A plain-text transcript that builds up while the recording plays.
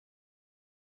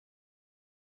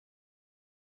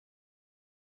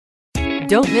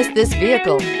Don't miss this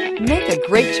vehicle. Make a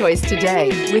great choice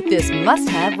today with this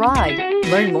must-have ride.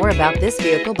 Learn more about this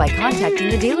vehicle by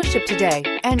contacting the dealership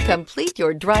today and complete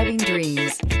your driving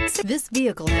dreams. This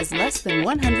vehicle has less than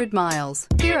 100 miles.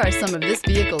 Here are some of this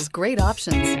vehicle's great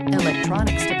options: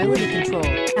 electronic stability control,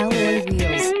 alloy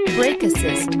wheels, brake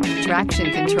assist,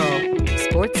 traction control,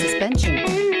 sports suspension,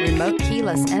 remote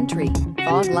keyless entry,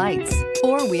 fog lights,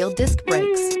 four-wheel disc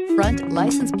brakes, front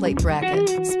license plate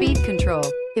bracket, speed control.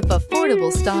 If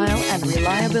affordable style and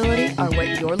reliability are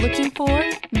what you're looking for,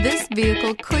 this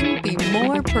vehicle couldn't be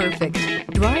more perfect.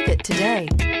 Drive it today.